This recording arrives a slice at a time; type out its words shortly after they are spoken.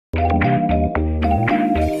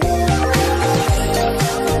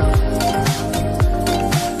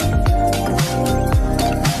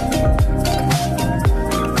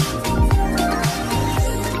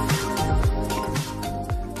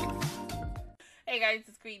guys,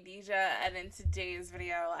 it's Queendija, and in today's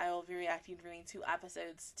video, I will be reacting to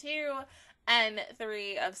episodes 2 and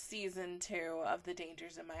 3 of season 2 of The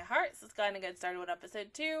Dangers in My Heart. So let's go ahead and get started with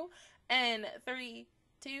episode 2, and 3,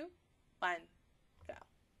 2, 1, go.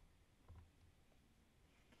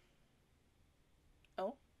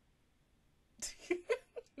 Oh.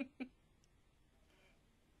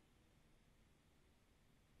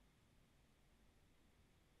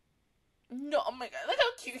 No, oh my god, look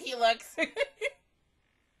how cute he looks.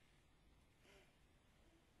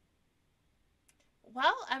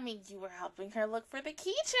 Well, I mean, you were helping her look for the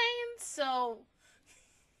keychain, so...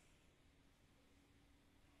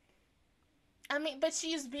 I mean, but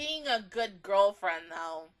she's being a good girlfriend,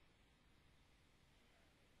 though.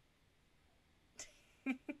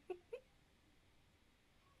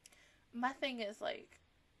 My thing is, like,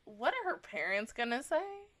 what are her parents gonna say?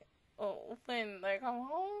 Oh, when they come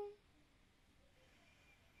home?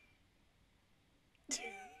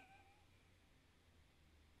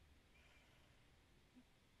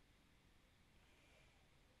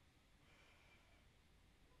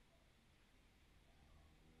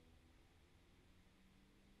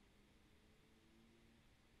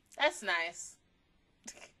 That's nice.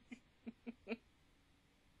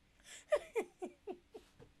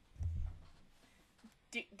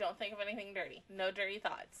 Don't think of anything dirty. No dirty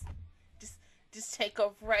thoughts. Just take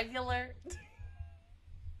a regular...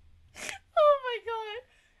 Oh my god.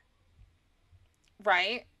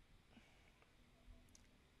 Right?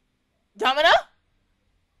 Domino?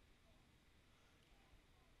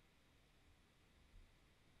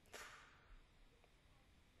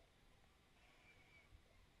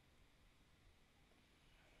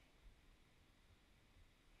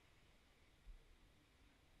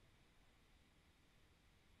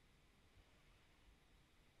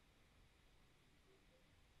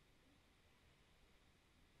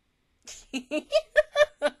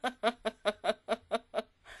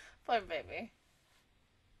 Poor baby.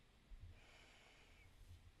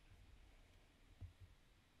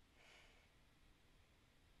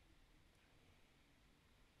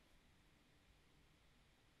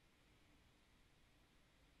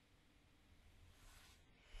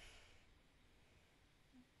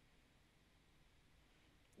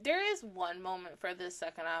 There is one moment for this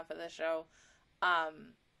second half of the show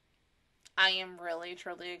I am really,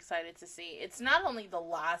 truly excited to see. It's not only the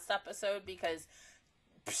last episode, because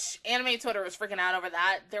anime Twitter was freaking out over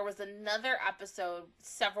that. There was another episode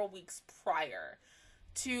several weeks prior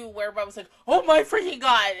to where I was like, oh my freaking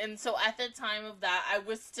god. And so at the time of that, I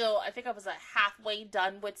think I was halfway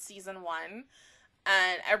done with season 1.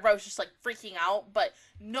 And everybody was just like freaking out. But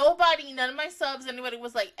nobody, none of my subs, anybody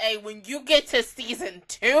was like, hey, when you get to season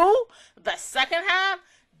 2, the second half,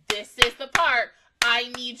 this is the part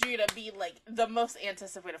I need you to be like the most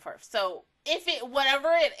anticipated part. So if it, whatever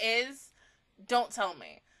it is, don't tell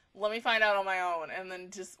me. Let me find out on my own. And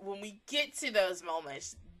then just when we get to those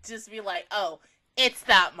moments, just be like, oh, it's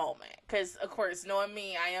that moment. Because, of course, knowing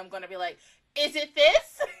me, I am going to be like, is it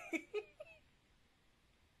this?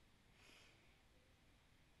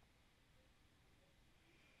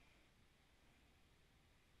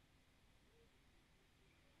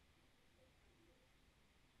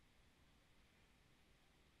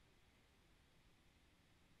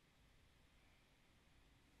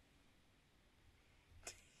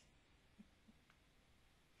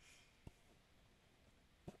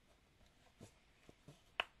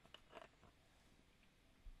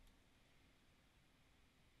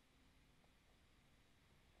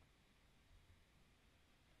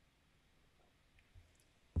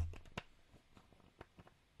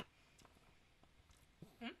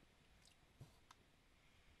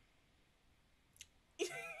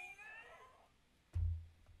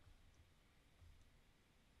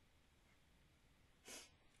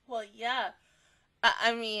 Well, yeah.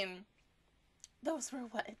 I mean, those were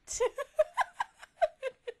what?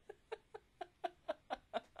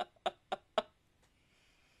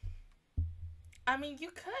 I mean, you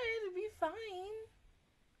could be fine.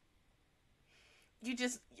 You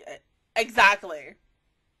just... Exactly.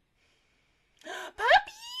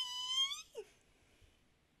 Puppy!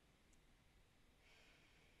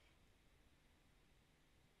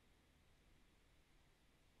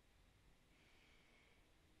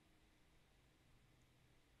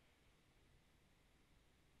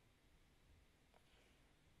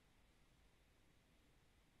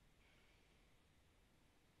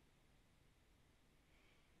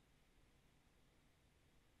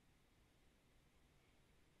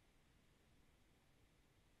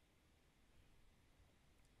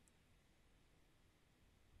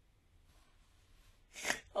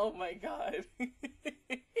 Oh my god.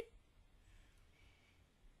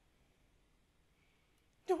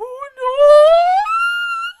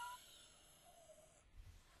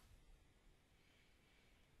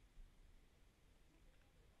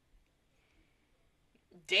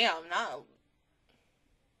 Damn, not...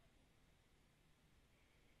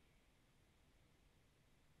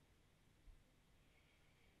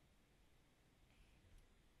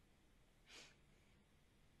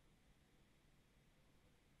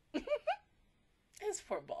 His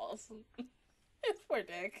poor balls. His poor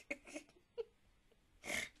dick.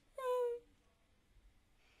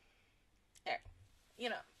 There. You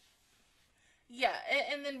know. Yeah,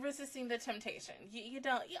 and then resisting the temptation. You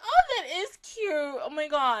don't... Oh, that is cute! Oh my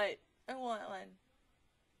god. I want one.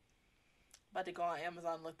 About to go on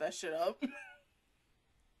Amazon and look that shit up.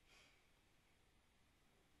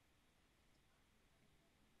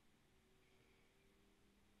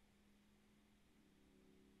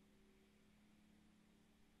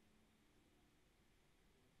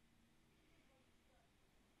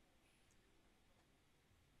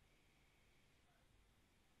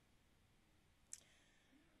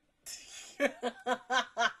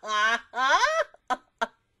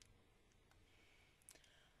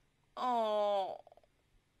 Oh,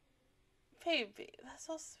 baby, that's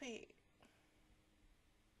so sweet.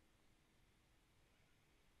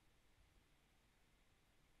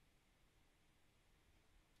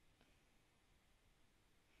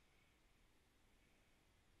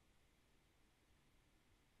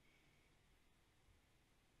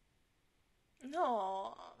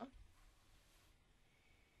 No.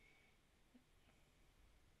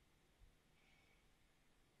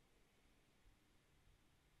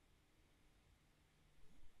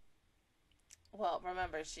 Well,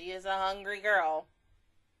 remember, she is a hungry girl.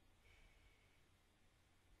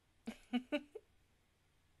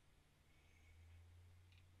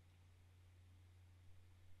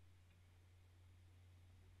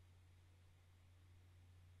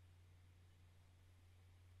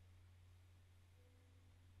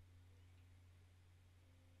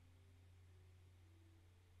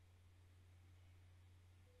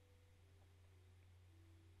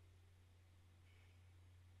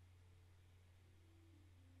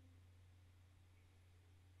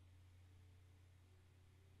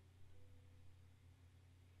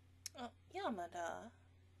 Oh, Yamada.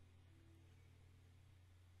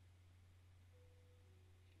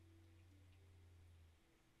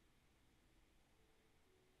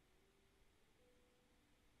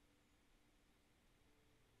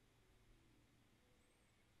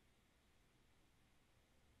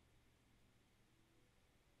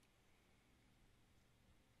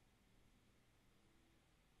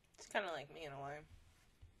 It's kind of like me in a way.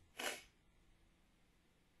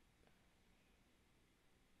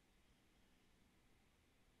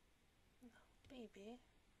 Baby.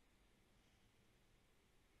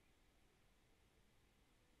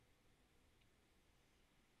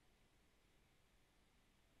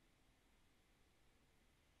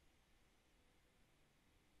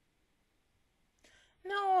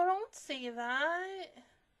 No, don't say that.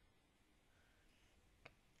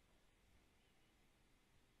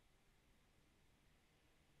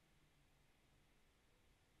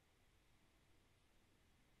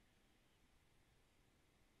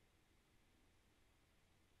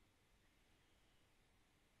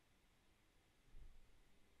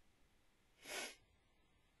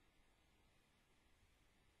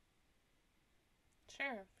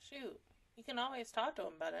 Sure, shoot. You can always talk to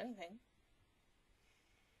him about anything.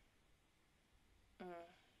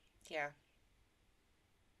 Yeah.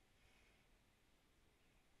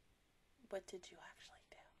 What did you actually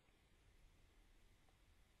do?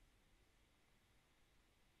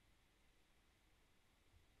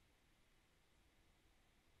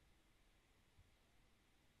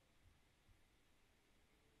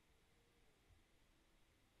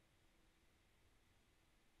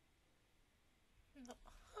 No,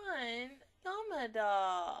 hun,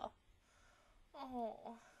 Yamada.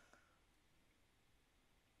 Oh.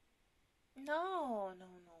 No, no,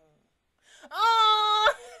 no.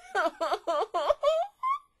 Oh!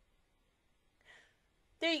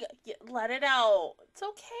 There you go. Yeah, let it out. It's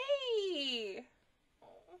okay.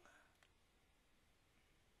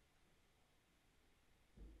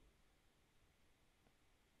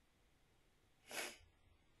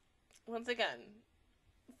 Once again,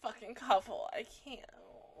 fucking couple. I can't.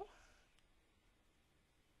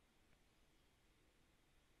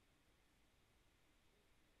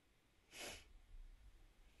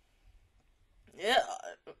 Yeah.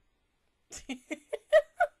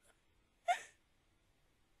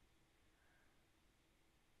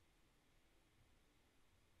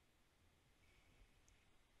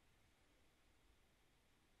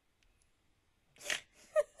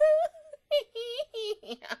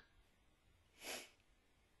 Yeah.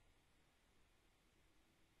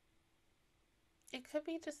 It could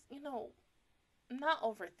be just, you know, not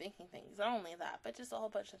overthinking things, not only that, but just a whole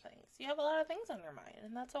bunch of things. You have a lot of things on your mind,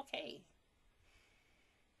 and that's okay.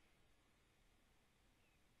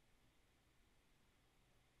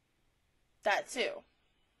 That too.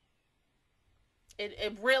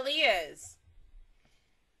 It really is.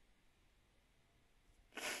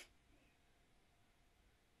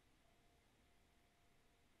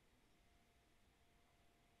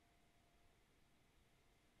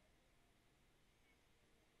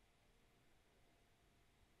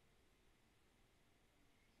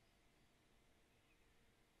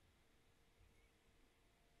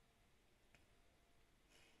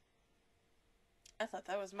 I thought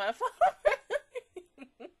that was my fault.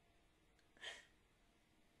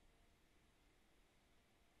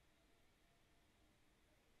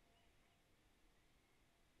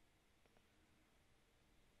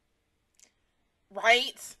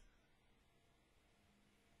 Right?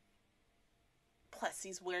 Plus,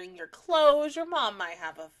 he's wearing your clothes. Your mom might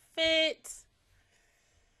have a fit.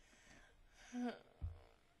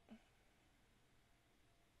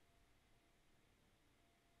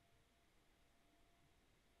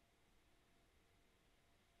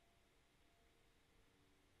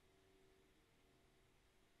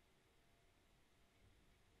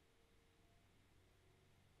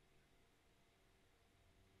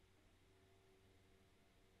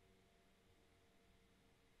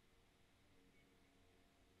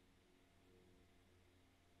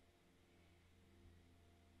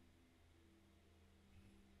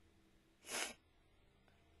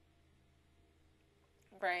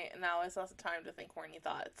 Right, and now is also time to think horny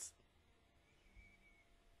thoughts.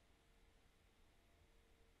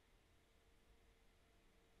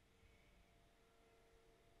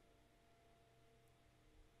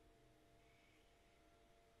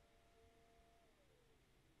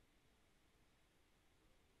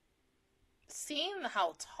 Seeing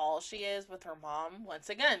how tall she is with her mom, once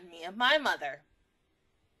again, me and my mother.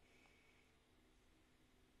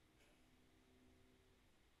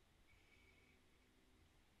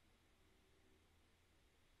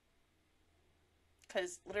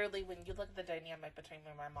 Because literally, when you look at the dynamic between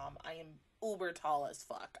me and my mom, I am uber tall as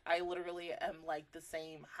fuck. I literally am like the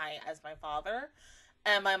same height as my father,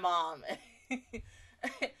 and my mom,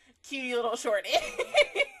 cute little shorty.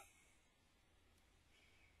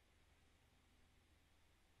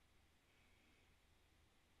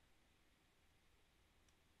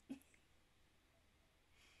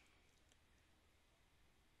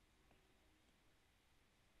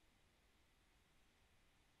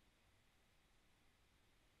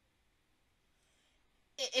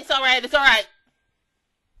 It's all right. It's all right.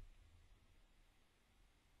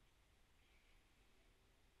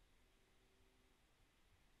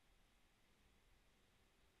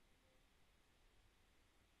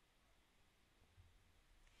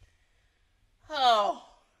 Oh,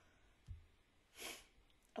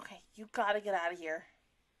 okay. You gotta get out of here.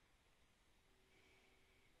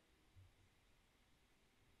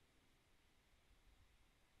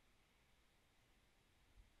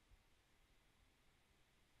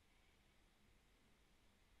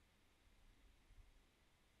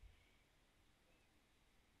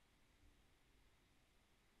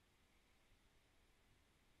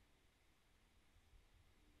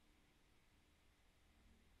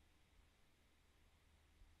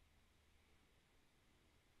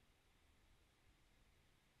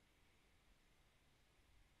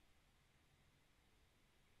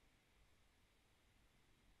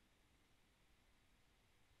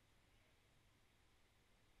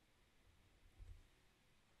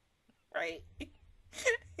 Right.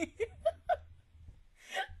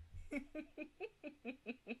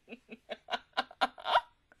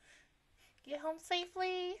 Get home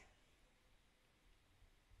safely.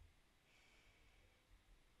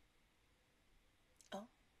 Oh.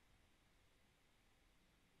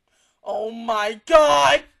 Oh my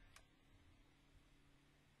god!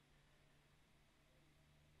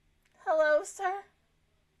 Hello, sir.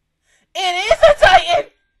 It is a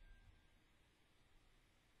Titan!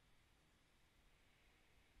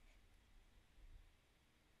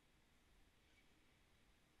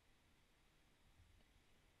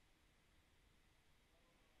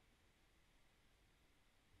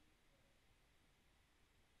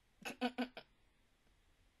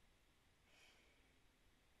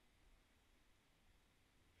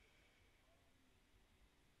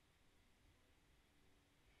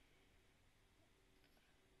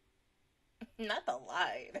 Not the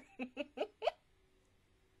light.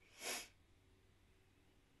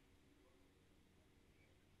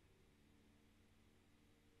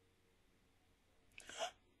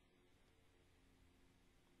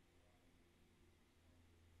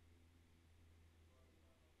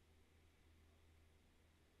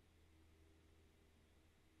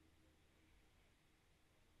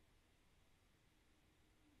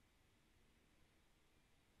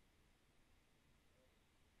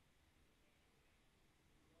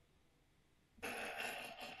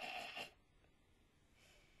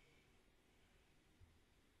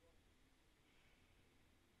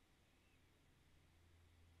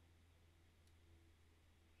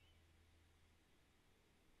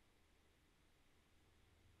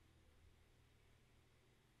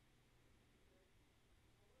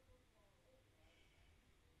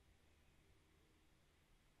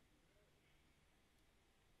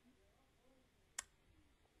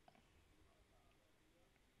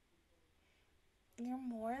 You're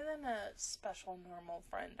more than a special normal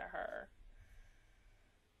friend to her.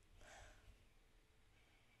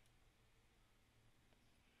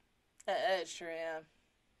 Sure am.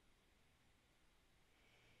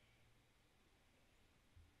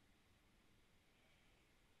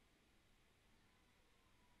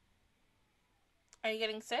 Are you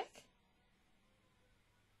getting sick?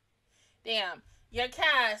 Damn. Your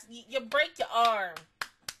cast, you break your arm.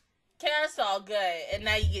 Cast all good, and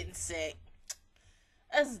now you getting sick.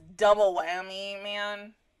 That's double whammy,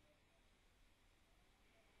 man.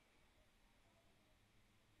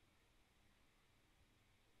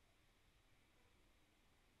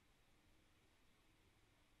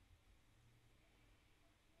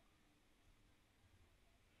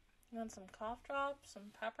 You want some cough drops,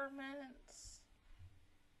 some peppermints?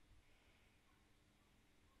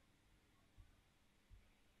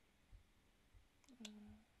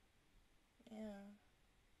 Yeah.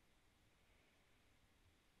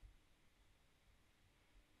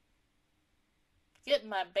 Get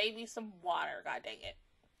my baby some water, god dang it.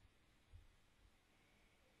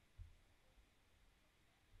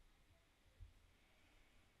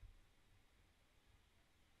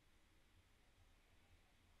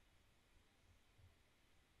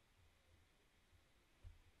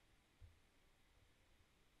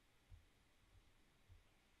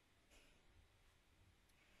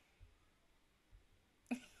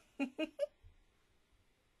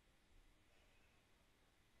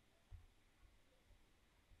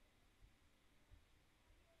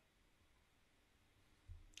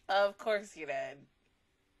 Of course you did.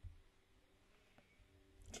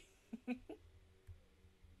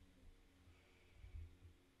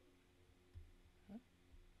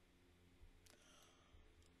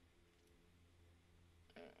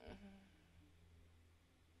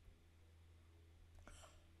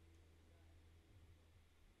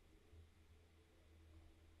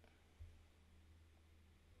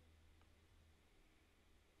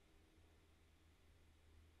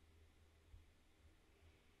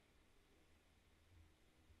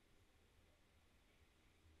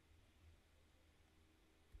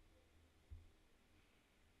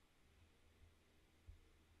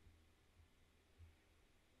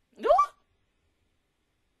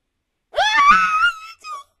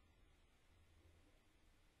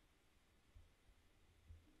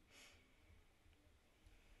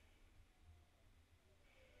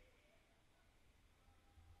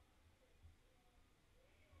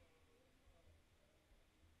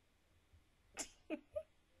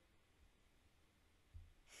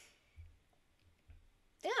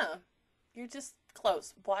 Yeah. You're just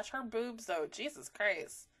close. Watch her boobs, though. Jesus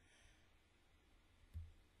Christ.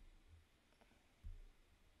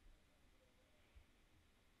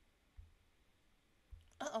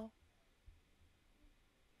 Uh-oh.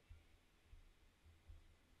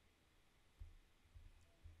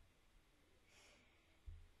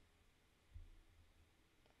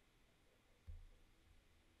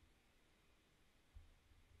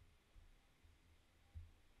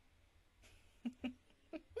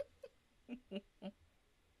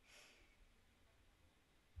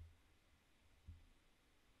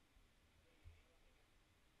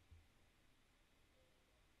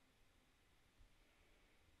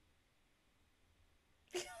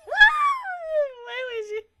 Why would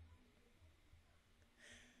you?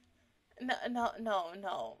 No, no, no,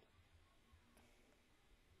 no.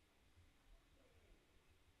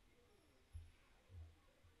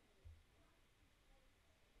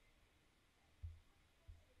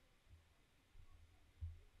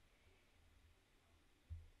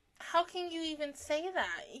 How can you even say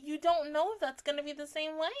that? You don't know if that's going to be the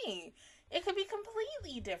same way. It could be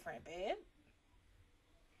completely different, babe.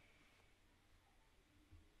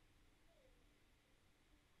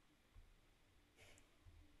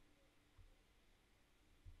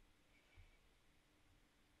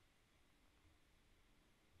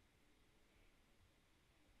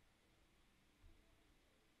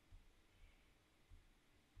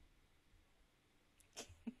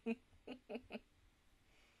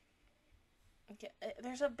 Yeah,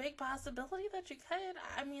 there's a big possibility that you could.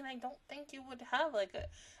 I mean, I don't think you would have like a.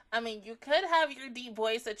 I mean, you could have your deep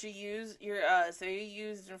voice that you use your so you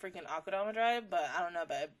used in freaking Akudama Drive, but I don't know,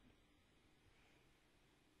 babe.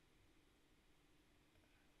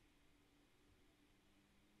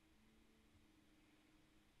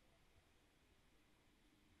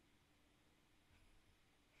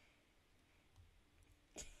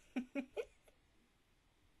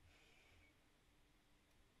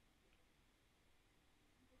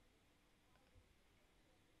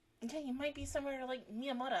 Yeah, you might be somewhere like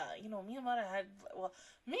Miyamoto. You know, Miyamoto had, well,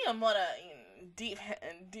 Miyamoto, deep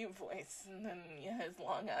voice, and then his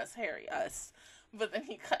long ass, hairy ass. But then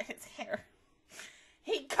he cut his hair.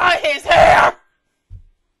 He cut his hair!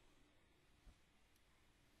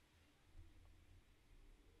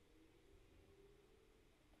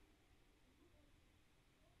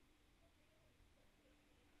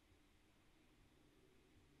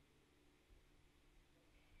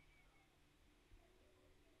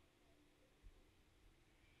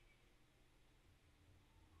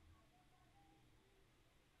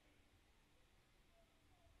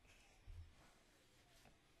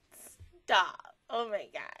 Stop. Oh my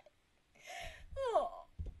god. Oh.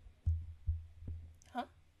 Huh?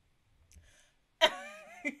 I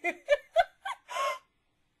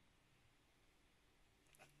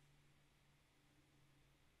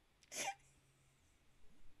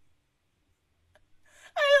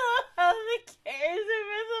love how the cares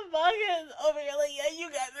in the buckets over here. Like, yeah, you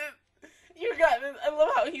got this. You got this. I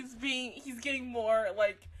love how he's getting more,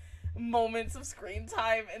 like, moments of screen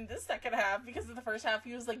time in the second half, because in the first half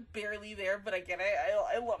he was, like, barely there, but I get it.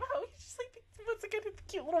 I love how he's just, like, once again, the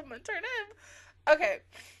cute little mentor in him. Okay.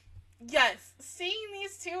 Yes, seeing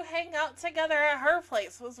these two hang out together at her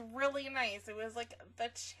place was really nice. It was, like, the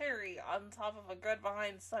cherry on top of a good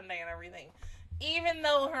behind Sunday and everything. Even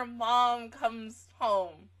though her mom comes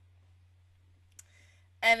home,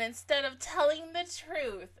 and instead of telling the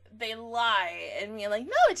truth, they lie and be like,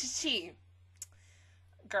 no, it's just she.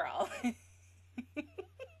 Girl.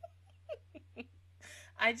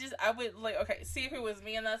 I would, like, okay, see if it was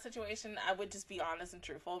me in that situation, I would just be honest and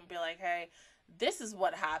truthful and be like, hey, this is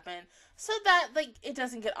what happened, so that, like, it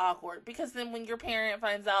doesn't get awkward, because then when your parent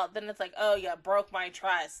finds out, then it's like, oh, yeah, broke my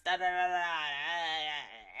trust, da da da da.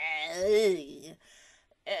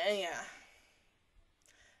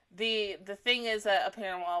 Yeah. The thing is that a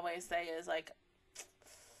parent will always say is, like,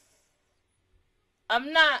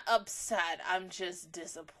 I'm not upset, I'm just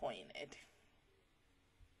disappointed.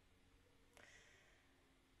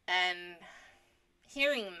 And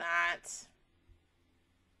hearing that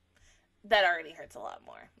already hurts a lot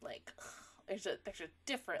more. Like, there's a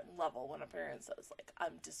different level when a parent says, like,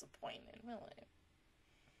 I'm disappointed. Really?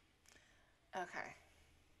 Okay.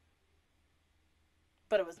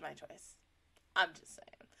 But it was my choice. I'm just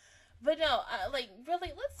saying. But no, like,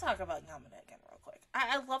 really, let's talk about Yamada again real quick.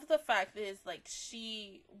 I love the fact that it's, like,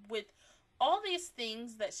 she, with all these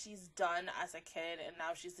things that she's done as a kid, and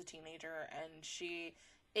now she's a teenager, and she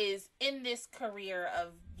is in this career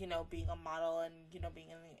of, you know, being a model and, you know, being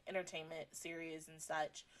in the entertainment series and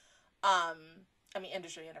such,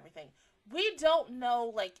 industry and everything. We don't know,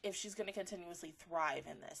 like, if she's going to continuously thrive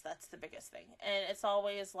in this. That's the biggest thing. And it's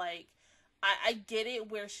always, like, I get it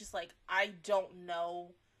where she's like, I don't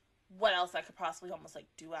know what else I could possibly almost, like,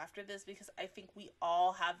 do after this, because I think we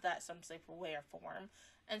all have that some type of way or form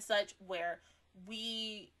and such, where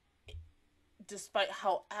we, despite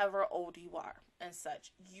however old you are and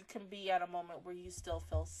such, you can be at a moment where you still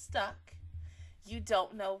feel stuck. You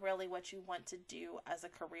don't know really what you want to do as a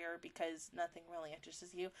career because nothing really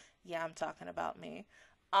interests you. Yeah, I'm talking about me.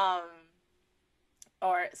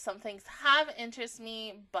 Or some things have interest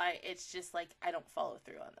me, but it's just, like, I don't follow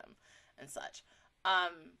through on them and such.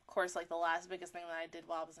 Of course, like, the last biggest thing that I did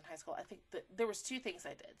while I was in high school, I think that there was two things I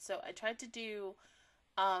did. So I tried to do,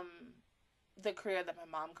 the career that my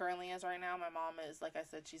mom currently is right now. My mom is, like I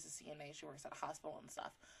said, she's a CNA. She works at a hospital and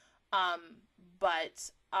stuff.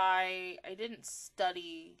 But I didn't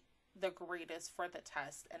study the greatest for the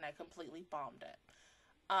test, and I completely bombed it.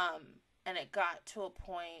 And it got to a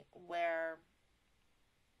point where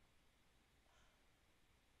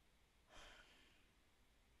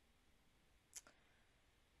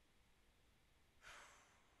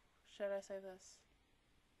should I say this?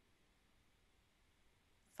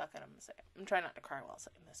 Fuck it, I'm gonna say it. I'm trying not to cry while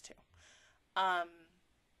saying this too.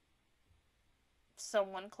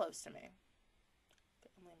 Someone close to me,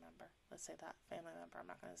 family member, let's say that, family member, I'm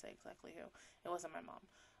not gonna say exactly who, it wasn't my mom,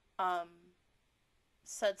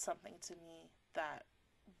 said something to me that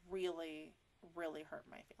really, really hurt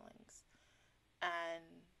my feelings.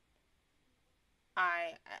 And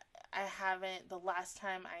I haven't, the last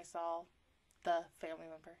time I saw the family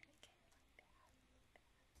member,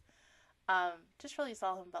 just really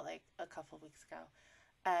saw him about, like, a couple weeks ago.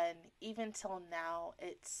 And even till now,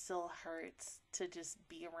 it still hurts to just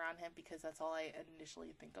be around him, because that's all I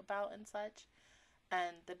initially think about and such.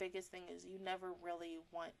 And the biggest thing is you never really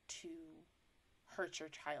want to hurt your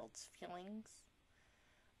child's feelings.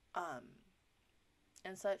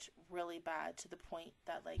 And such, really bad, to the point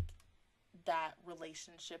that, like, that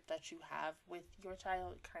relationship that you have with your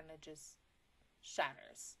child kind of just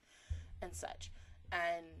shatters. and such.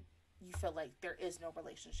 And you feel like there is no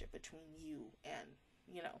relationship between you and,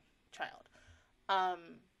 you know, child.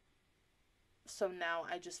 So now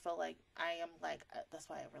I just feel like I am like, that's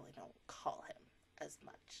why I really don't call him as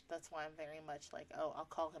much. That's why I'm very much like, oh, I'll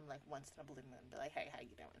call him like once in a blue moon, be like, hey, how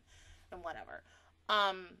you doing? And whatever.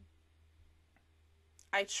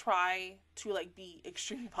 I try to like be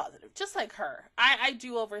extremely positive, just like her. I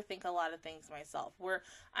do overthink a lot of things myself, where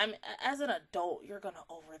as an adult, you're gonna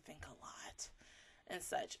overthink a lot and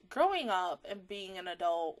such. Growing up and being an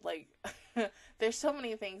adult, like, there's so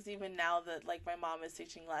many things even now that, like, my mom is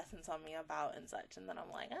teaching lessons on me about and such, and then I'm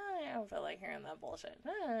like, I don't feel like hearing that bullshit.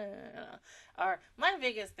 Or, my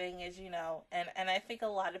biggest thing is, you know, and I think a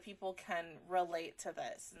lot of people can relate to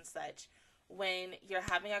this and such, when you're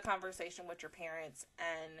having a conversation with your parents,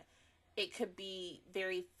 and it could be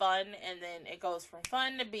very fun, and then it goes from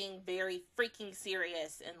fun to being very freaking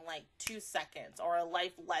serious in like 2 seconds, or a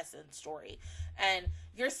life lesson story. And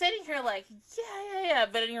you're sitting here like, yeah,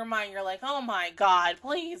 but in your mind you're like, oh my god,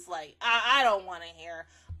 please, like, I don't want to hear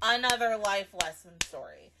another life lesson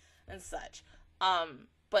story and such.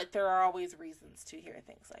 But there are always reasons to hear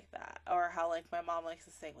things like that. Or how, like, my mom likes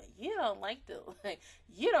to say, well, you don't like to, like,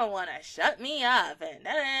 you don't want to shut me up, and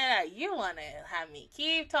you want to have me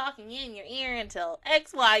keep talking in your ear until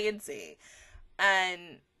X, Y, and Z.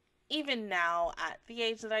 And even now, at the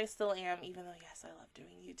age that I still am, even though, yes, I love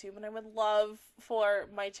doing YouTube, and I would love for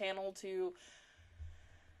my channel to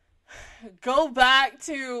go back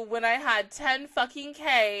to when I had 10 fucking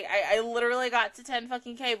K. I literally got to 10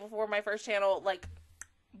 fucking K before my first channel, like,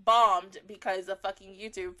 bombed because of fucking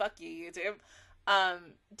YouTube. Fuck you, YouTube.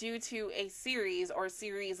 Due to a series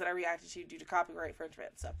that I reacted to due to copyright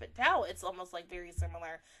infringement and stuff. But now it's almost like very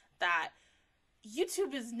similar, that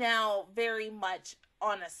YouTube is now very much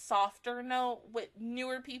on a softer note with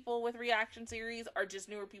newer people with reaction series, or just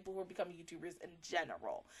newer people who are becoming YouTubers in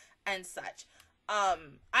general and such. I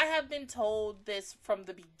have been told this from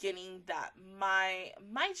the beginning, that my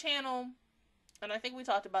channel, and I think we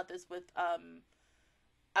talked about this with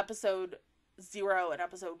episode 0 and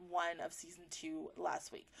episode 1 of season 2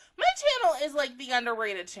 last week. My channel is like the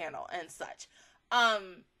underrated channel and such.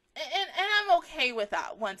 And I'm okay with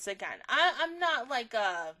that. Once again, I'm not like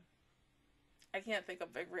I can't think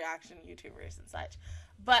of big reaction YouTubers and such,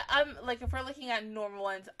 but I'm like, if we're looking at normal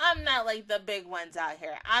ones, I'm not like the big ones out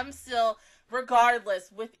here. I'm still,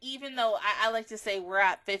 regardless, with, even though I like to say we're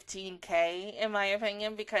at 15K in my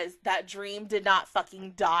opinion, because that dream did not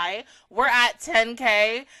fucking die. We're at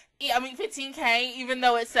 10K. I mean 15K, even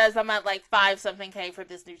though it says I'm at like 5-something K for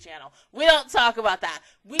this new channel. We don't talk about that.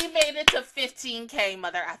 We made it to 15K,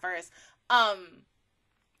 mother effers.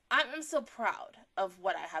 I'm so proud of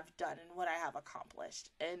what I have done and what I have accomplished,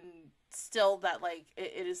 and still that, like,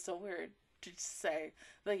 it is so weird to say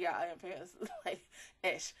that, yeah, I am famous, like,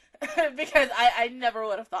 ish, because I never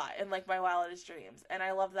would have thought in, like, my wildest dreams, and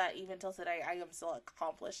I love that even till today I am still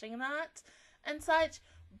accomplishing that and such.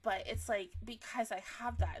 But it's like, because I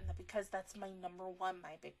have that, and because that's my number one,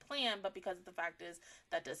 my big plan, but because the fact is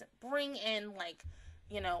that doesn't bring in, like,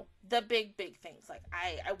 you know, the big things. Like,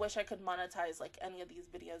 I wish I could monetize, like, any of these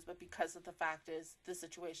videos, but because of the fact is, the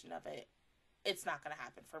situation of it, it's not gonna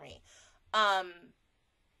happen for me.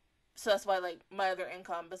 So that's why, like, my other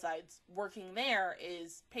income besides working there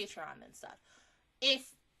is Patreon and stuff.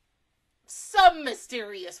 If some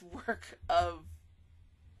mysterious work of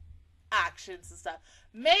actions and stuff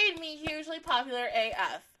made me hugely popular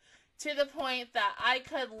AF, to the point that I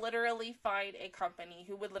could literally find a company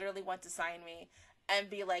who would literally want to sign me and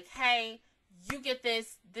be like, hey, you get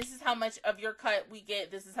this is how much of your cut we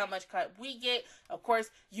get, this is how much cut we get, of course,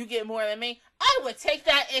 you get more than me, I would take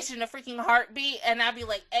that ish in a freaking heartbeat, and I'd be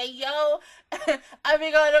like, hey, yo, I'd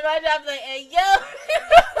be going to my job like, hey,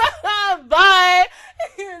 yo, bye,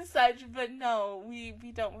 and such. But no, we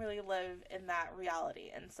don't really live in that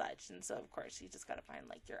reality and such, and so, of course, you just gotta find,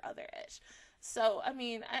 like, your other ish. So, I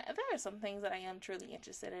mean, there are some things that I am truly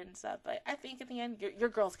interested in and stuff, but I think in the end, your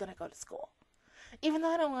girl's gonna go to school. Even though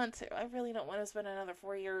I don't want to. I really don't want to spend another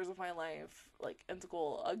 4 years of my life, like, in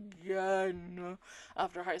school again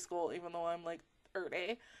after high school, even though I'm, like,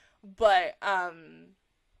 30. But,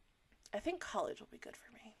 I think college will be good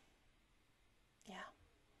for me. Yeah.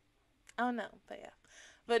 I don't know, but yeah.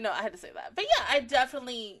 But no, I had to say that. But yeah, I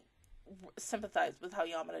definitely sympathize with how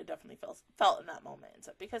Yamada definitely felt in that moment. And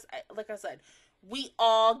stuff, because, like I said, we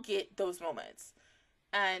all get those moments.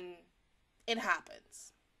 And it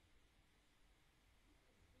happens.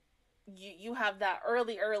 You have that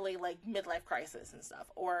early, like, midlife crisis and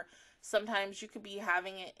stuff. Or sometimes you could be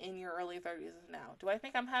having it in your early 30s now. Do I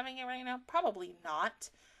think I'm having it right now? Probably not.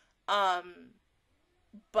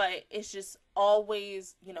 but it's just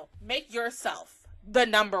always, you know, make yourself the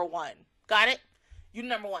number one. Got it? You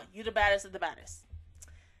number one. You the baddest of the baddest.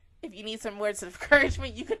 If you need some words of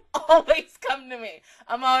encouragement, you can always come to me.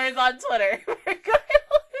 I'm always on Twitter.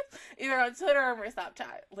 Either on Twitter or my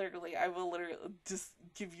Snapchat. Literally, I will literally just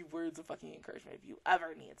give you words of fucking encouragement if you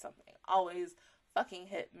ever need something. Always fucking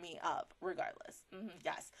hit me up, regardless.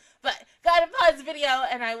 Yes. But, gotta pause the video,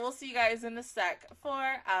 and I will see you guys in a sec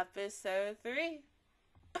for episode 3.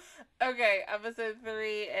 Okay, episode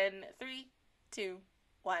 3 in 3, 2,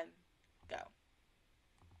 1, go.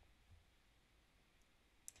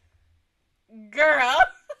 Girl!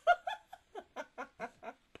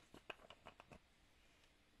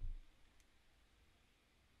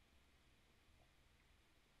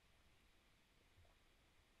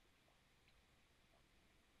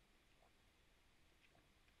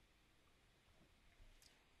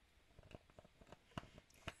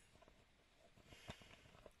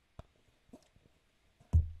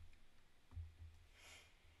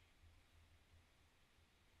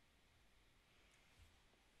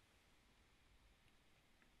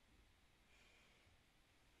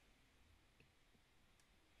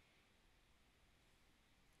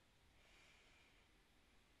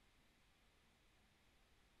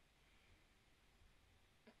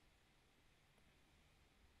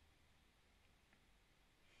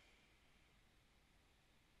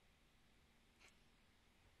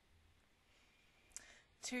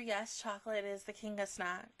 True, yes, chocolate is the king of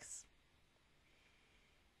snacks.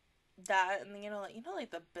 That, and you know,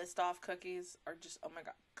 like the Biscoff cookies are just, oh my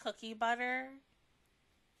god, cookie butter.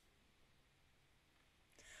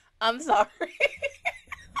 I'm sorry.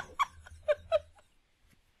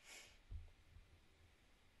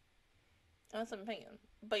 That's what I'm thinking.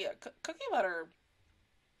 But yeah, cookie butter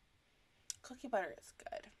is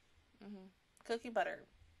good. Cookie butter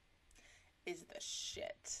is the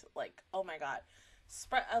shit. Like, oh my god.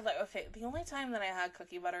 I was like, okay, the only time that I had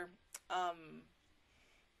cookie butter, I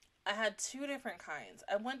had 2 different kinds.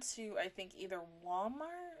 I went to, I think, either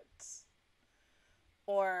Walmart,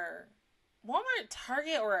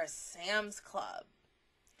 Target, or a Sam's Club.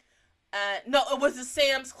 No, it was a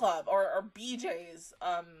Sam's Club or BJ's,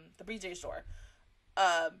 the BJ store.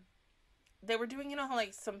 They were doing, you know how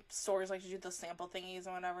like some stores like to do the sample thingies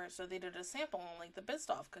or whatever, so they did a sample on like the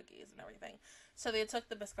Biscoff cookies and everything. So they took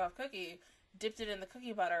the Biscoff cookie, dipped it in the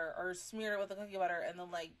cookie butter, or smeared it with the cookie butter, and then,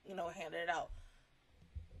 like, you know, handed it out.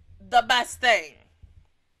 The best thing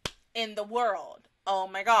in the world. Oh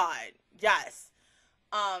my god. Yes.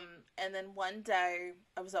 And then one day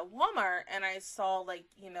I was at Walmart and I saw, like,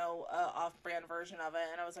 you know, a off-brand version of it,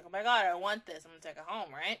 and I was like, oh my god, I want this. I'm gonna take it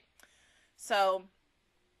home, right? So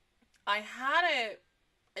I had it,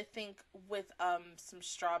 I think, with some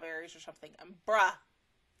strawberries or something, and bruh,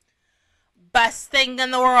 best thing in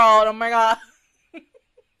the world. Oh my god.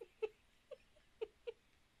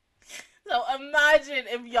 So imagine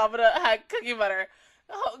if y'all would have had cookie butter.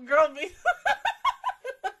 Oh, girl, me.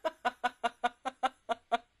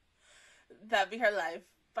 That'd be her life.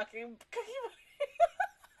 Fucking cookie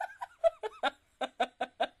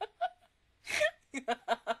butter.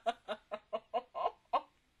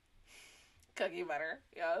 Cookie butter,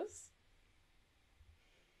 yes.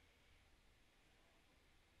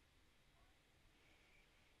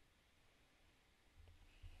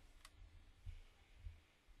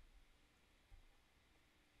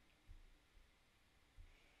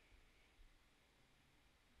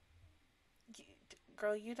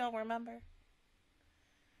 Girl, you don't remember?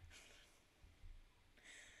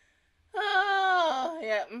 Oh,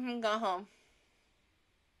 yeah, go home.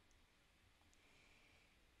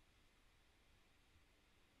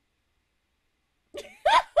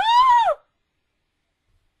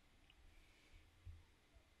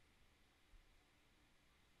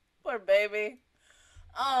 Poor baby.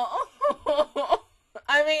 Oh,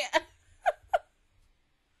 I mean,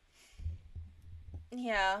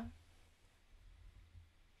 yeah.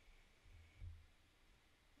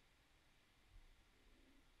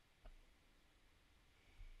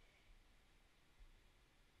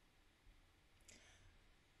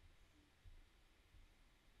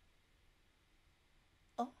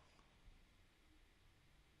 Oh,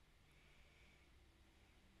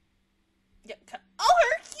 yeah. Oh,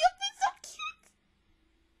 her cute is so cute.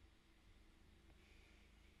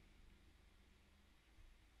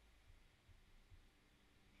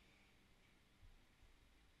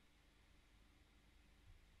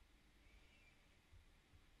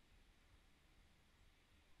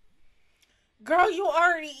 Girl, you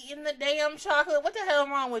already eating the damn chocolate. What the hell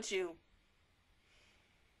wrong with you?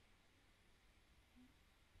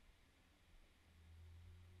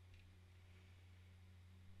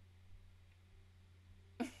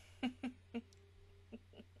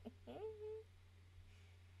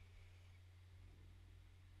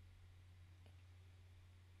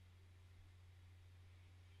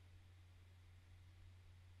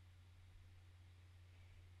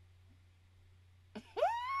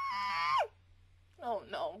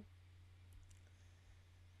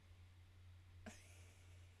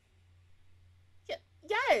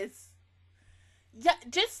 Yes. Yeah,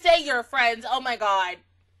 just say you're friends. Oh my god.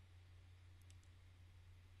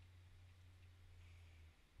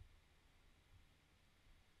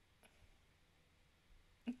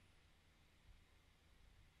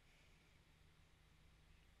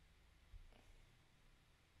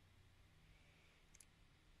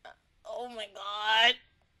 Oh my god.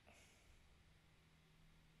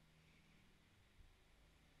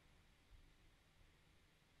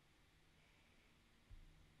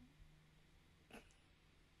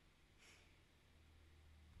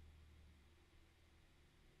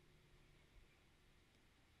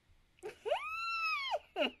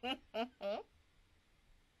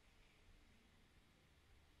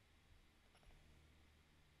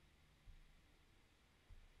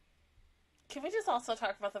 Can we just also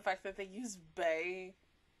talk about the fact that they use Bay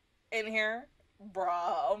in here? Bruh,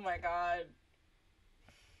 oh my god.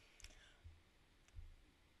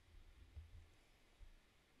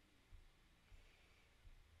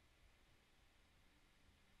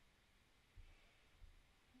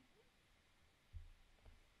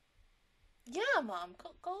 Yeah, Mom,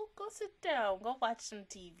 go sit down. Go watch some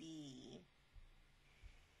TV.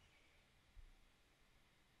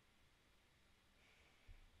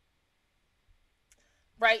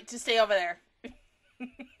 Right, just stay over there.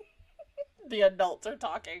 The adults are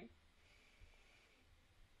talking.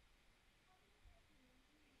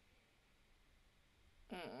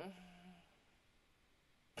 Mm.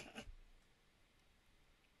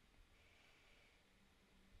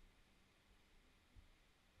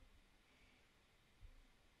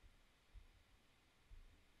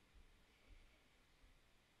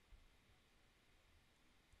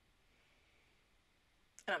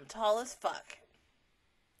 And I'm tall as fuck.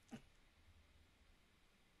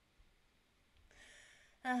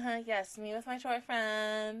 Yes, me with my toy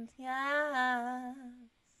friend. Yes.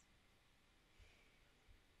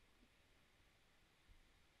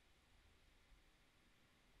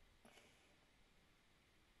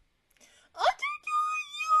 Oh,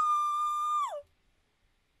 you!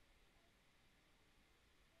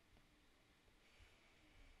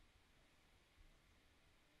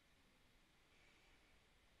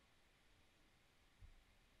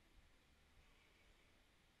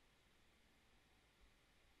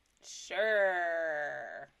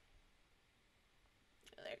 Sure.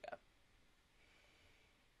 There you go.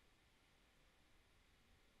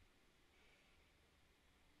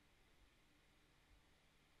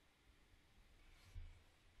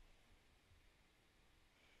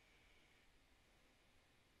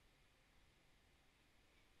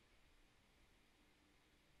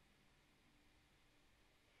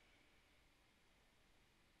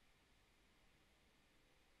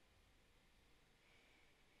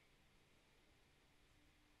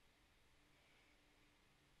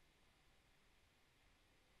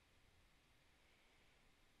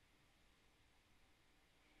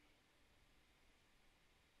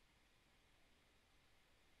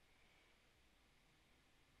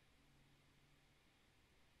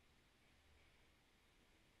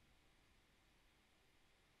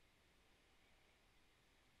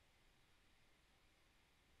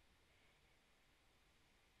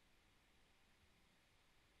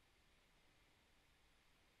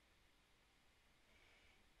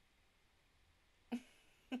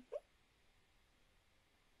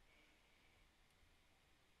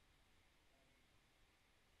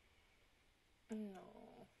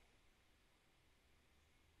 No.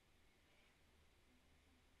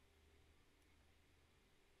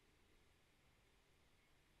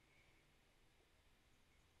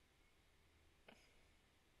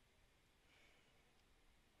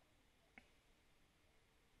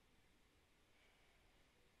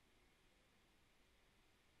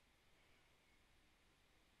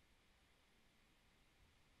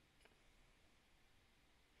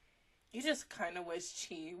 You just kind of wish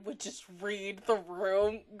she would just read the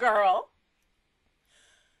room, girl.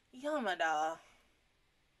 Yamada.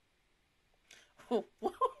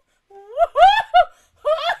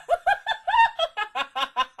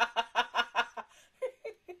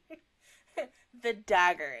 The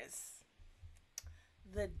daggers.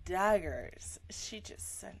 The daggers she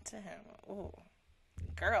just sent to him. Ooh.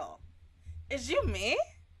 Girl. Is you me?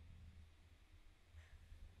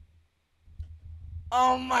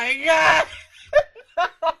 Oh my god.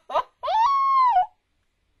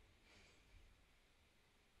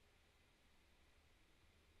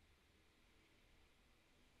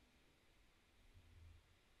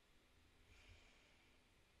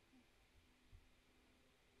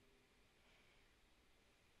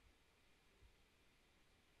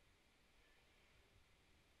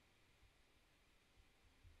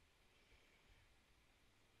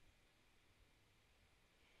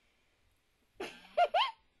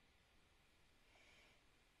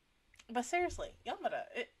 But seriously, Yamada,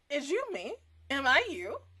 is you me? Am I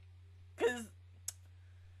you? Cause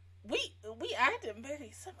we acting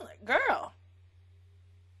very similar, girl.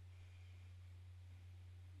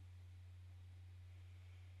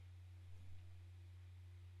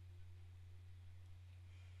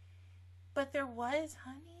 But there was,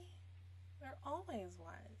 honey. There always was.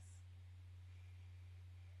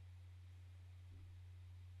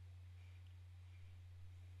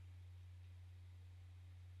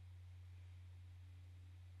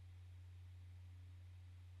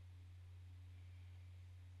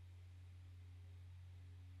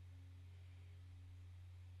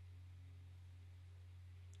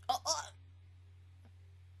 Oh, oh.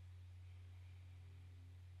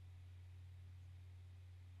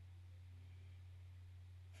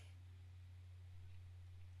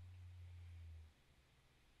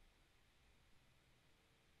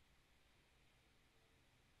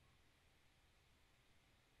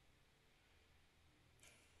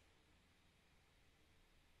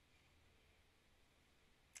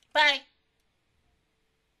 Bye.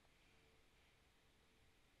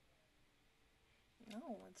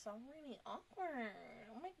 No, it's already awkward.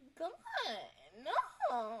 Oh my god.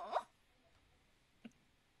 No.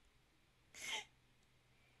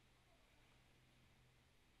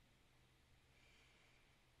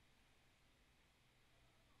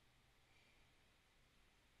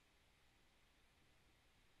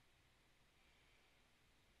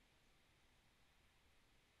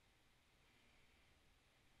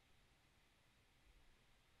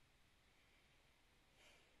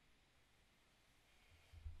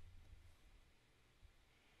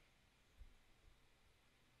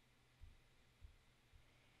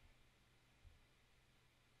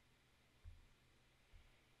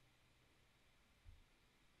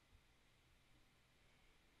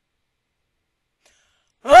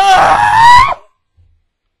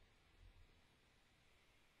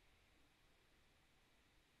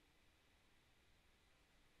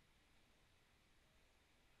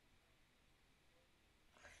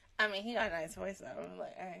 I mean, he got a nice voice though. I'm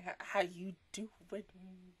like, hey, how you doing?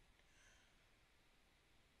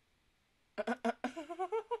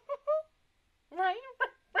 Right,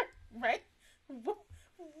 right, right.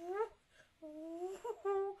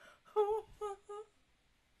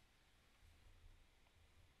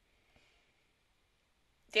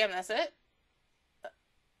 Damn, that's it.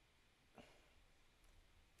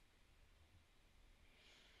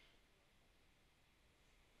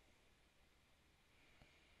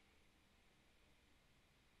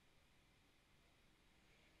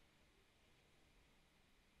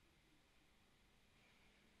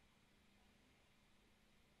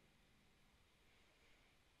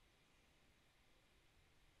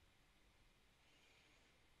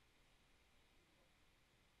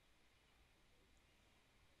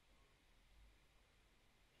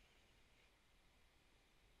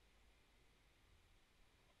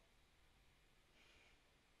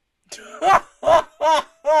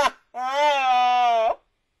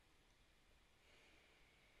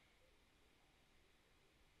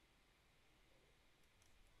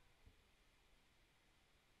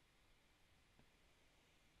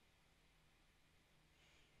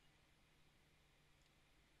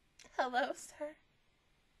 Hello, sir.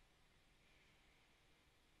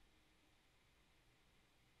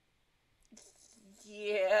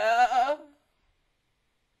 Yeah.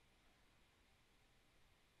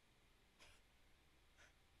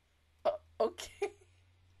 Okay.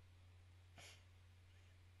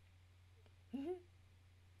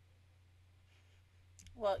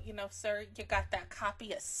 Well, sir, you got that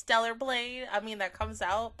copy of Stellar Blade. I mean, that comes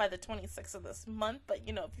out by the 26th of this month. But,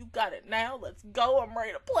 if you got it now, let's go. I'm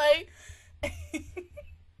ready to play.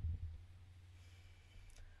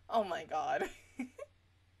 Oh my god.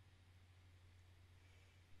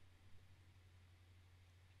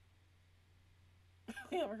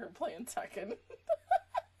 We over here playing Tekken.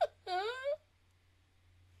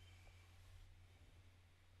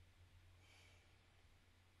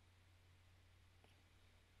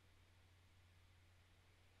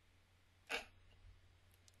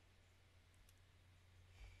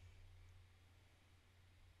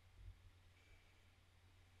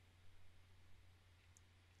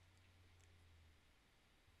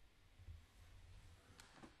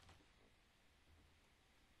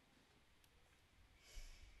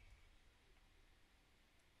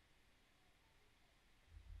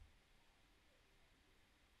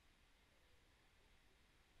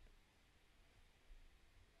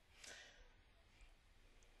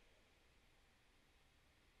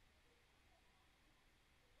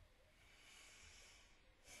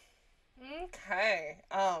 Okay.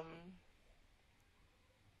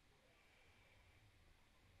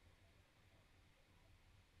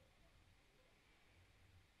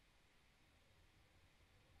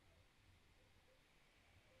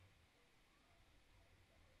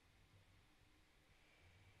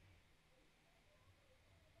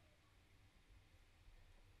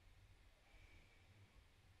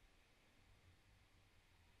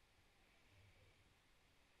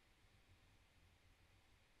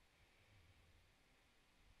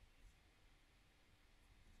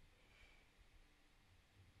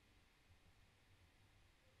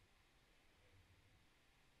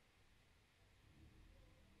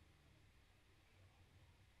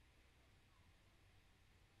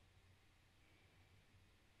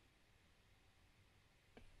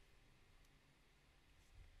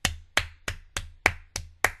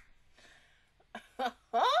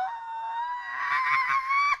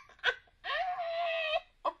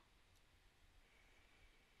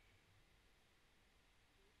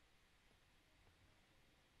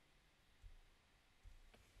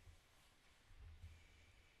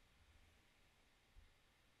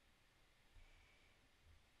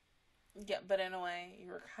 Yeah, but in a way,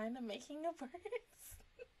 you were kind of making it worse.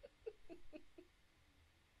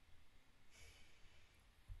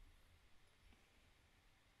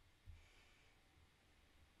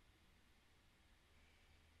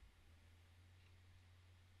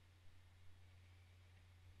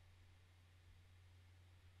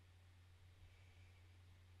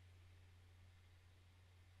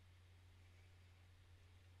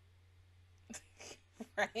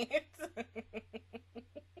 Right?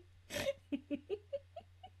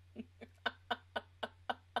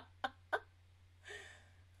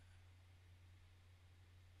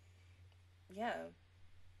 Yeah.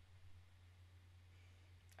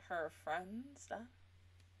 Her friend stuff.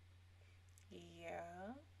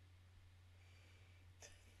 Yeah.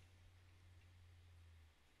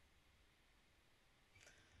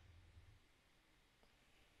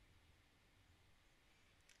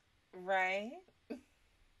 Right?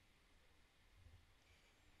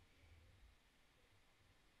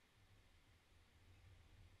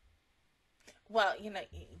 Well, your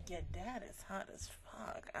dad is hot as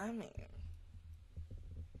fuck. I mean,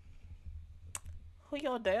 who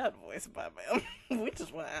your dad voiced by, ma'am? We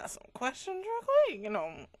just want to ask some questions real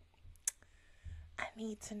quick. I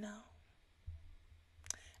need to know.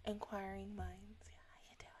 Inquiring minds. Yeah, how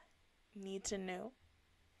you doing? Need to know.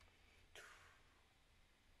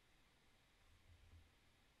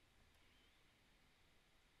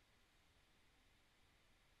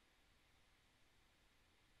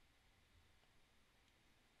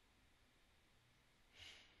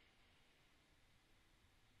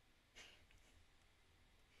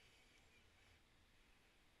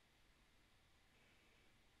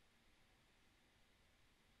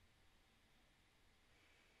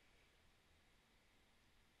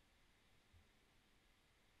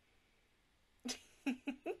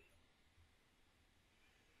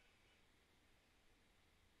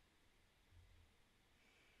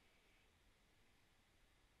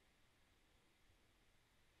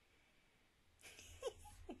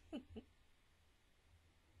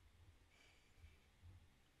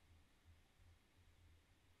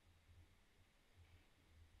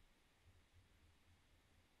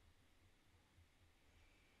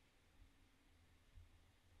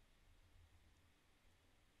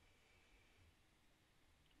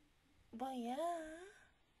 Well, yeah.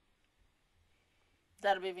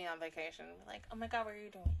 That'll be me on vacation. Like, oh my god, what are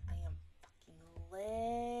you doing? I am fucking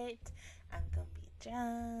lit. I'm gonna be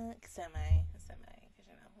drunk. Semi, because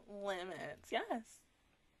limits. Yes.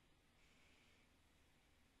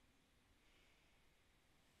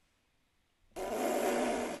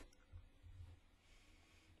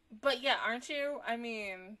 But yeah, aren't you? I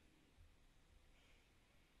mean,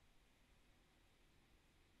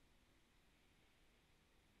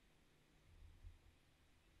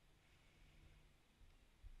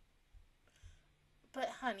 but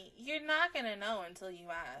honey, you're not gonna know until you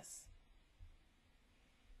ask.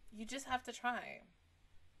 You just have to try.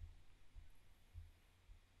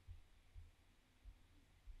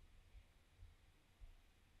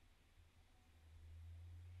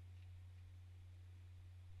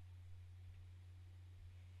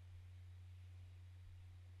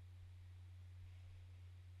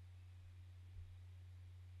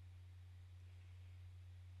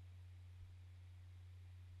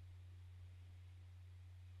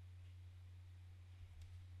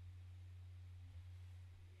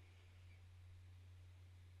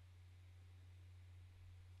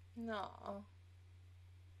 No.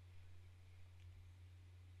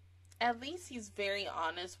 At least he's very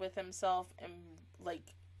honest with himself and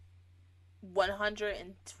like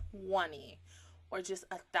 120 or just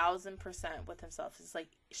 1,000% with himself. It's like,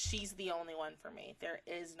 she's the only one for me. There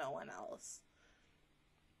is no one else.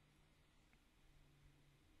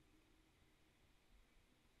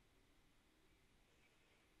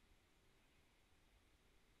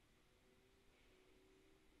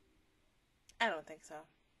 I don't think so.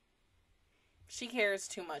 She cares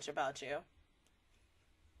too much about you.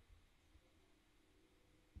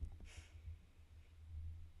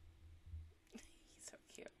 He's so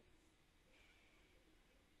cute.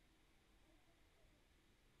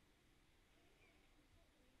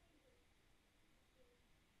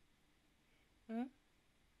 Hmm?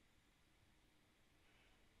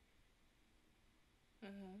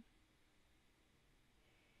 Mm-hmm.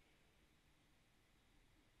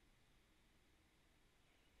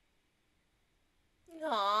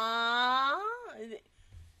 Aww.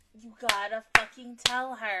 You gotta fucking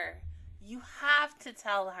tell her. You have to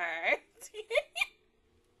tell her.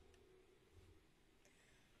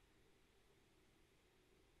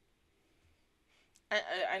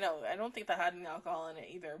 I know. I don't think that had any alcohol in it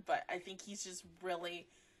either, but I think he's just really.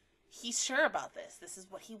 he's sure about this. This is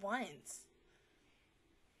what he wants.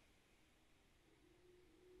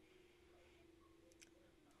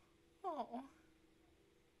 Oh.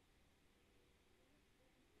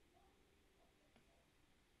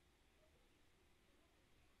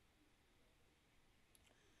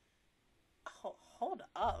 Hold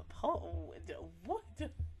up. What?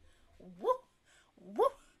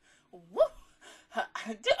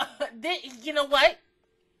 You know what?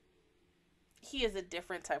 He is a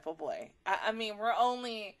different type of boy. I mean, we're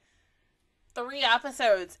only 3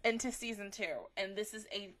 episodes into season 2, and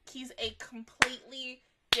he's a completely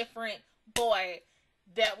different boy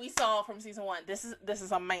that we saw from season 1. This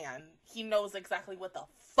is a man. He knows exactly what the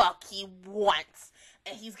fuck he wants,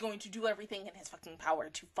 and he's going to do everything in his fucking power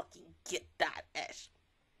to fucking get that ish.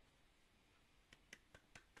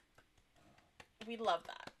 We love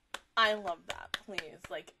that. I love that, please.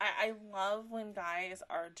 Like, I love when guys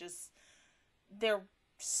are just, they're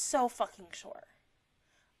so fucking sure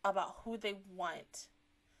about who they want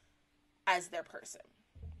as their person.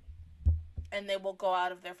 And they will go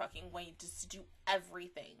out of their fucking way just to do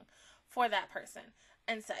everything for that person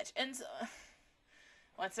and such. And so,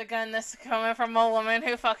 once again, this is coming from a woman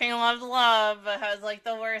who fucking loves love, but has, like,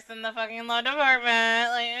 the worst in the fucking love department.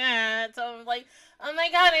 Like, so I'm like, oh my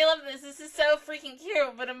god, I love this. This is so freaking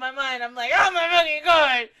cute. But in my mind, I'm like, oh my fucking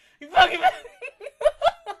god. You fucking...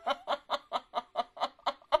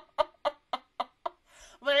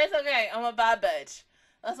 But it's okay. I'm a bad bitch.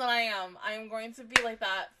 That's what I am. I am going to be like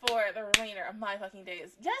that for the remainder of my fucking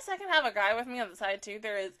days. Yes, I can have a guy with me on the side, too.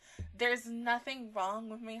 There's nothing wrong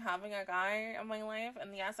with me having a guy in my life.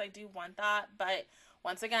 And yes, I do want that. But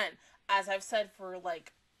once again, as I've said for,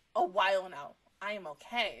 like, a while now, I am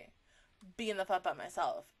okay being the fuck by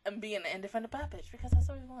myself and being an independent bad bitch, because that's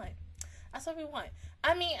what we want. That's what we want.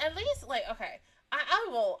 I mean, at least, like, okay,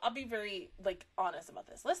 I'll be very, like, honest about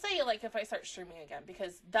this. Let's say, like, if I start streaming again,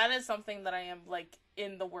 because that is something that I am, like,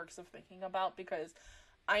 in the works of thinking about, because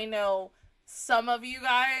I know some of you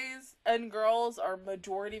guys and girls, or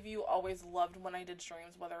majority of you, always loved when I did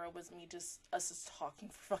streams, whether it was me us just talking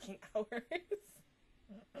for fucking hours,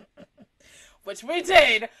 which we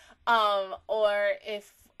did, or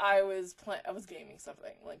if I was gaming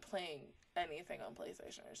something, like playing anything on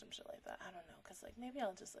PlayStation or some shit like that. I don't know, because, like, maybe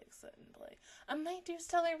I'll just, like, sit and play. I might do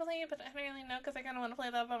Stellar Blade, but I don't really know, because I kind of want to play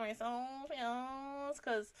that by myself, yes,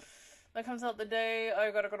 because that comes out the day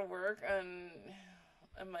I gotta go to work, and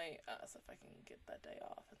I might ask if I can get that day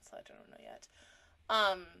off and such. I don't know yet.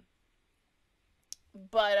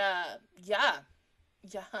 But, yeah.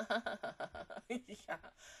 Yeah.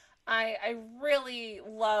 I really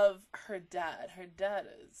love her dad. Her dad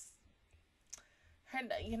is...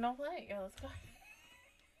 you know what? Yeah, let's go.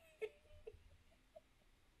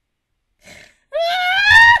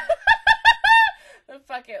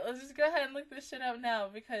 Fuck it. Let's just go ahead and look this shit up now,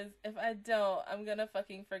 because if I don't, I'm gonna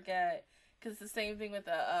fucking forget. Because it's the same thing with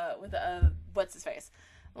the what's his face?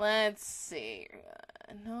 Let's see.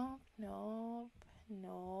 No.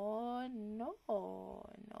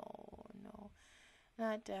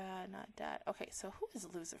 Not dad. Okay, so who is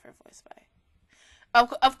Lucifer voiced by?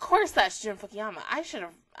 Of course that's Jin Fukuyama. I should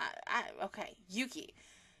have... okay, Yuki.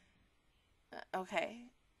 Okay.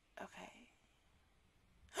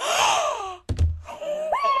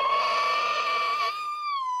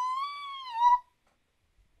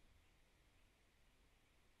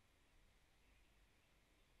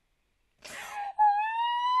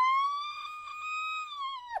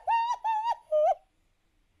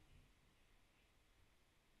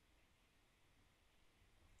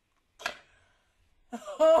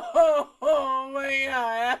 Oh my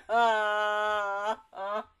god.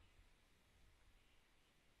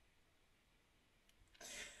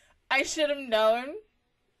 I should have known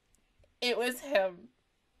it was him.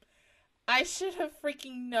 I should have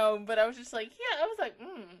freaking known, but I was just like, yeah, I was like,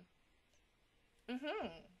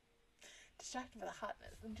 distracted by the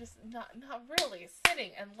hotness and just not really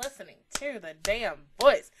sitting and listening to the damn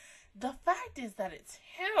voice. The fact is that it's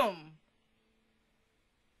him.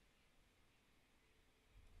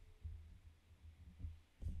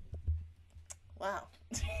 Wow.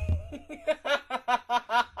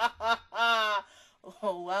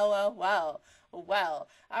 Oh, well.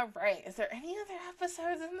 All right. Is there any other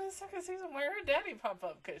episodes in this second season where her daddy pop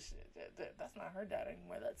up? Because that's not her dad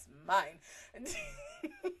anymore. That's mine.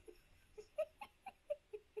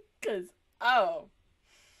 Because, oh.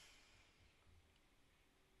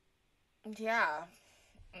 Yeah.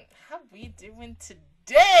 How we doing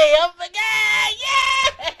today? Up again!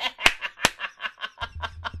 Yeah!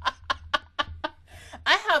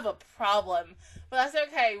 I have a problem, but that's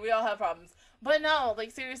okay. We all have problems. But no,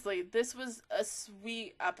 like, seriously, this was a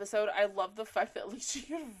sweet episode. I love the fact that, like, she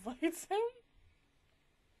invites him.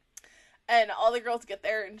 And all the girls get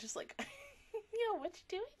there and just like, yo, what you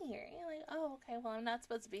doing here? And you're like, oh, okay, well, I'm not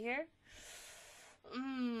supposed to be here.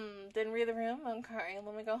 Didn't read the room. Okay,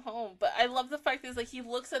 let me go home. But I love the fact that, like, he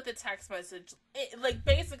looks at the text message, like,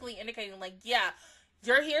 basically indicating, like, yeah,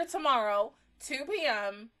 you're here tomorrow, 2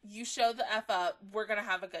 p.m., you show the F up, we're gonna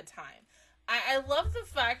have a good time. I love the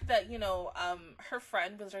fact that, you know, her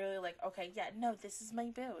friend was really like, okay, yeah, no, this is my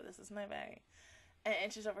boo, this is my bae.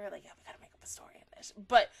 And she's over here like, yeah, we gotta make up a story in this.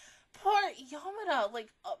 But poor Yamada, like,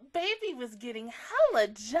 baby was getting hella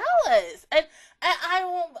jealous. And I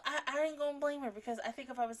ain't gonna blame her, because I think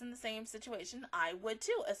if I was in the same situation, I would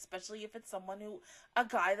too, especially if it's someone a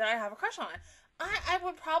guy that I have a crush on. I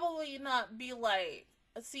would probably not be like,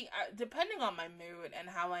 see, depending on my mood and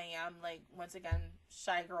how I am, like, once again,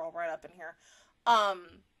 shy girl right up in here,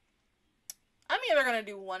 I'm either gonna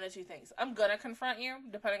do one or two things. I'm gonna confront you,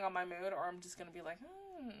 depending on my mood, or I'm just gonna be like,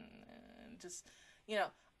 just, you know,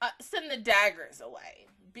 send the daggers away,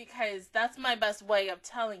 because that's my best way of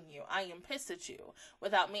telling you I am pissed at you,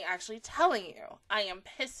 without me actually telling you I am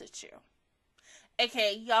pissed at you.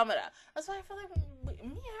 AKA Yamada. That's why I feel like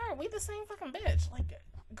me and her, we the same fucking bitch. Like,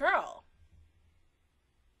 girl.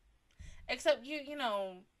 Except you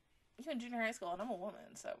know, you're in junior high school and I'm a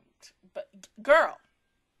woman, so, but girl.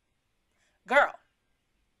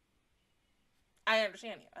 I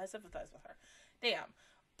understand you. I sympathize with her. Damn.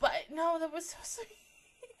 But no, that was so sweet.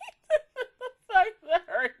 The fact that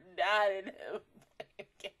her dad and him playing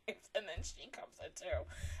games, and then she comes in too,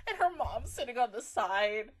 and her mom's sitting on the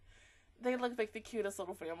side. They look like the cutest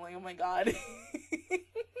little family. Oh my god.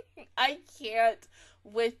 I can't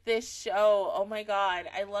with this show. Oh my god.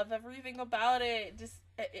 I love everything about it.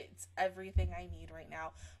 It's everything I need right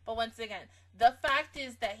now. But once again, the fact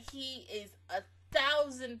is that he is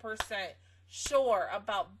 1,000% sure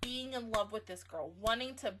about being in love with this girl,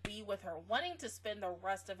 wanting to be with her, wanting to spend the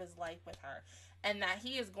rest of his life with her, and that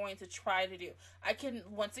he is going to try to do. I can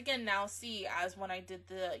once again now see, as when I did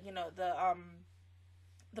the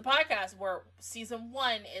podcast where season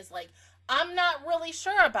 1 is like, I'm not really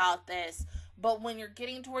sure about this, but when you're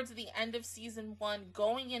getting towards the end of season 1,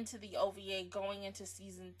 going into the OVA, going into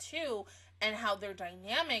season 2, and how their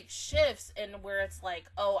dynamic shifts, and where it's like,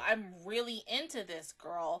 oh, I'm really into this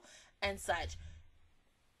girl and such.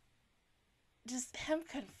 Just him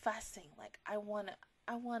confessing, like, I wanna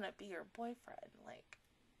be your boyfriend. Like,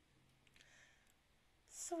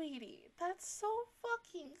 sweetie, that's so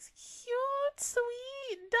fucking cute,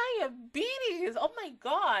 sweet. Diabetes. Oh my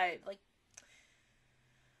god. Like,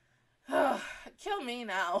 kill me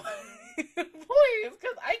now. Please,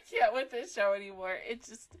 because I can't with this show anymore.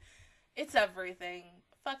 It's everything.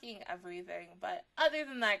 Fucking everything. But other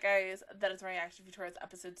than that, guys, that is my reaction towards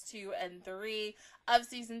episodes 2 and 3 of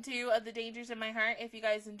season 2 of The Dangers in My Heart. If you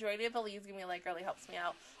guys enjoyed it, please give me a like. It really helps me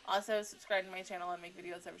out. Also, subscribe to my channel and make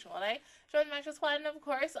videos every single day. Join the Mattress Squad, and of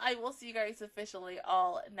course, I will see you guys officially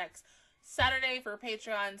all next Saturday for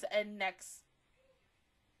Patreons, and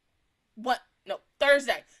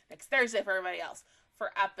Thursday. Next Thursday for everybody else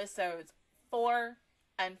for episodes 4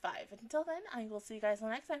 and 5. Until then, I will see you guys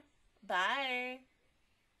next time. Bye.